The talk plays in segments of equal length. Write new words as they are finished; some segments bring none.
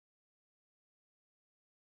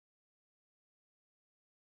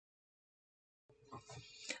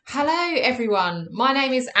Hello, everyone. My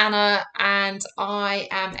name is Anna, and I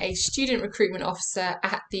am a student recruitment officer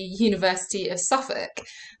at the University of Suffolk.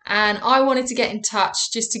 And I wanted to get in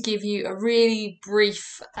touch just to give you a really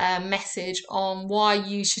brief message on why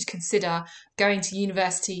you should consider going to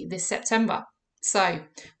university this September. So,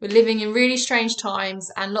 we're living in really strange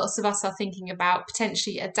times, and lots of us are thinking about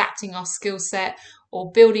potentially adapting our skill set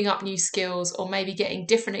or building up new skills or maybe getting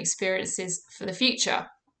different experiences for the future.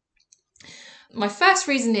 My first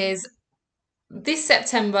reason is this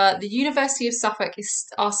September, the University of Suffolk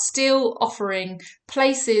are still offering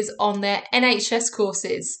places on their NHS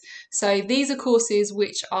courses. So these are courses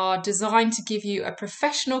which are designed to give you a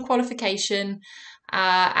professional qualification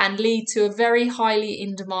and lead to a very highly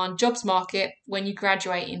in demand jobs market when you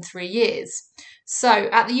graduate in 3 years. So,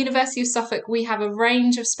 at the University of Suffolk, we have a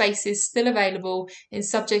range of spaces still available in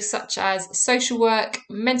subjects such as social work,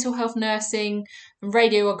 mental health nursing, and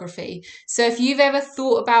radiography. So, if you've ever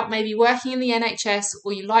thought about maybe working in the NHS,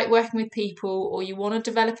 or you like working with people, or you want to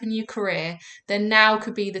develop a new career, then now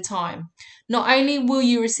could be the time. Not only will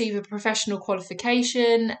you receive a professional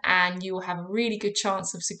qualification and you will have a really good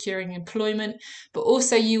chance of securing employment, but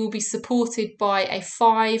also you will be supported by a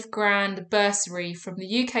 £5,000 bursary from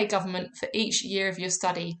the UK government for each year of your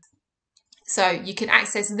study. So you can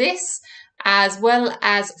access this as well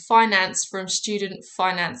as finance from Student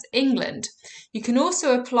Finance England. You can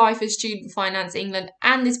also apply for Student Finance England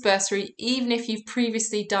and this bursary even if you've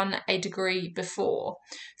previously done a degree before.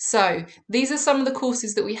 So these are some of the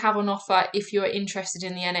courses that we have on offer if you are interested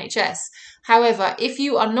in the NHS. However, if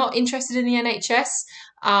you are not interested in the NHS,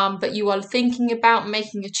 but you are thinking about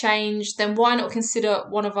making a change, then why not consider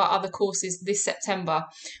one of our other courses this September?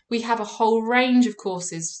 We have a whole range of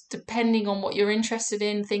courses depending on what you're interested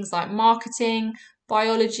in, things like marketing,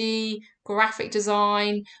 biology, graphic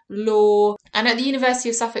design, law. And at the University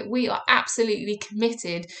of Suffolk, we are absolutely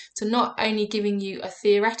committed to not only giving you a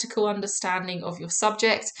theoretical understanding of your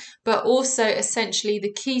subject, but also essentially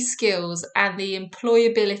the key skills and the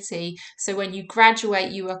employability. So when you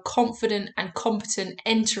graduate, you are confident and competent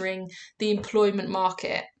entering the employment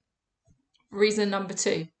market. Reason number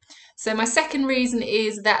 2. So my second reason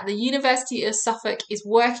is that the University of Suffolk is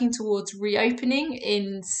working towards reopening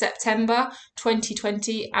in September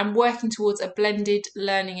 2020 and working towards a blended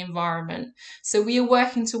learning environment. So we are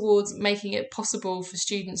working towards making it possible for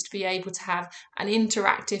students to be able to have an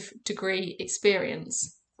interactive degree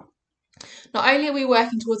experience. Not only are we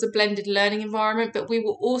working towards a blended learning environment, but we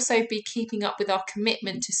will also be keeping up with our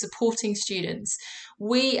commitment to supporting students.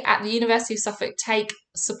 We at the University of Suffolk take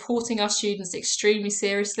supporting our students extremely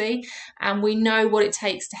seriously, and we know what it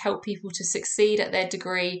takes to help people to succeed at their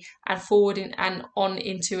degree and forward and on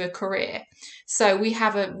into a career. So we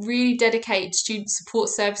have a really dedicated student support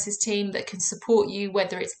services team that can support you,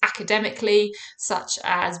 whether it's academically, such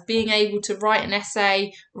as being able to write an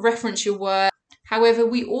essay, reference your work. However,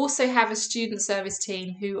 we also have a student service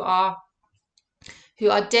team who are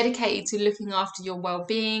dedicated to looking after your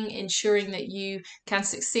well-being, ensuring that you can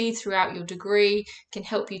succeed throughout your degree, can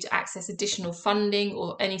help you to access additional funding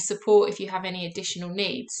or any support if you have any additional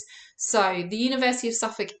needs. So the University of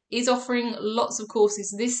Suffolk is offering lots of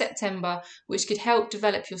courses this September which could help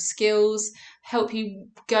develop your skills, help you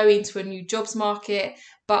go into a new jobs market,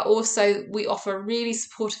 but also we offer a really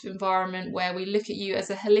supportive environment where we look at you as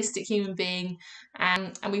a holistic human being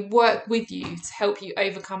and we work with you to help you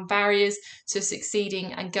overcome barriers to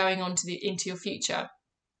succeeding and going on to into your future.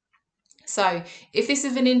 So if this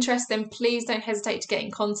is of an interest, then please don't hesitate to get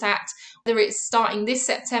in contact, whether it's starting this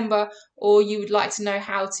September or you would like to know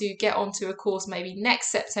how to get onto a course maybe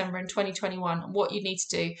next September in 2021 and what you need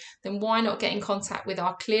to do, then why not get in contact with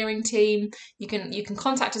our clearing team? You can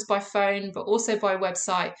contact us by phone, but also by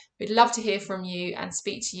website. We'd love to hear from you and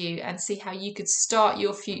speak to you and see how you could start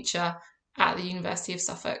your future at the University of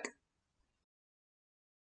Suffolk.